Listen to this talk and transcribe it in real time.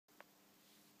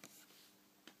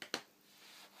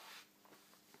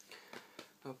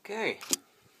Okay.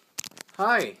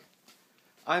 Hi.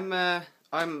 I'm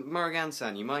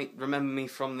Murugan-san. You might remember me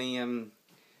from the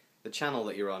channel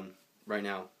that you're on right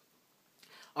now.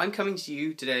 I'm coming to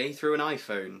you today through an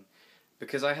iPhone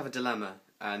because I have a dilemma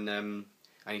and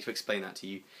I need to explain that to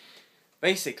you.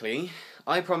 Basically,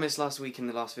 I promised last week in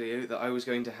the last video that I was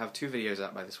going to have 2 videos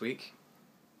out by this week.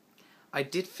 I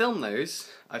did film those.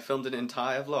 I filmed an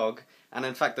entire vlog, and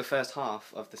in fact the first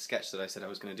half of the sketch that I said I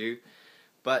was going to do.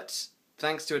 But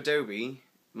thanks to Adobe,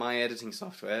 my editing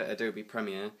software, Adobe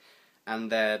Premiere,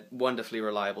 and their wonderfully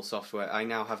reliable software, I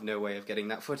now have no way of getting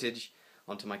that footage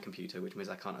onto my computer, which means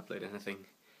I can't upload anything,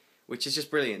 which is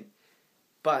just brilliant.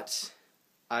 But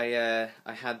I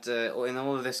had, in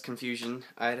all of this confusion,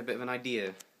 I had a bit of an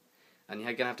idea, and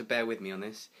you're going to have to bear with me on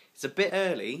this. It's a bit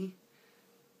early,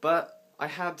 but I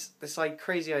had this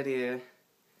crazy idea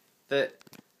that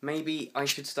maybe I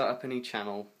should start up a new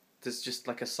channel. There's just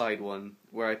like a side one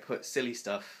where I put silly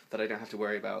stuff that I don't have to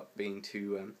worry about being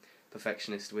too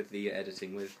perfectionist with the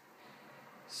editing with,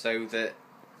 so that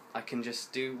I can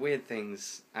just do weird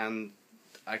things and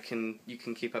you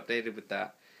can keep updated with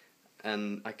that,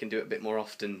 and I can do it a bit more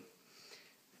often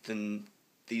than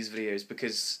these videos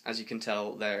because, as you can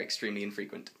tell, they're extremely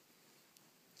infrequent.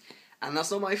 And that's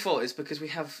not my fault, it's because we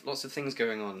have lots of things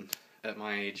going on at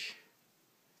my age.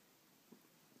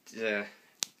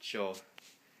 Sure.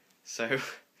 So,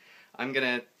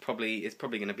 it's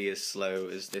probably gonna be as slow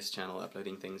as this channel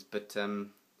uploading things, but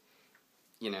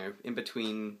you know, in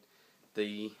between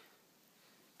the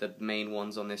main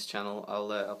ones on this channel,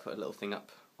 I'll put a little thing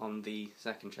up on the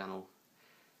second channel,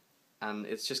 and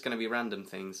it's just gonna be random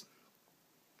things.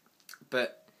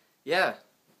 But yeah,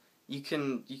 you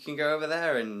can go over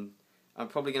there, and I'm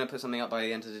probably gonna put something up by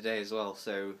the end of the day as well.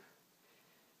 So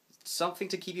something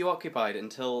to keep you occupied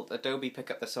until Adobe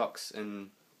pick up the socks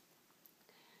and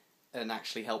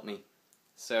actually help me.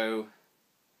 So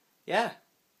yeah,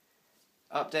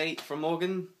 update from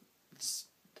Morgan.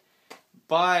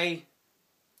 Bye.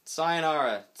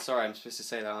 Sayonara. Sorry, I'm supposed to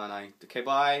say that, aren't I? Okay,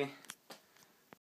 bye.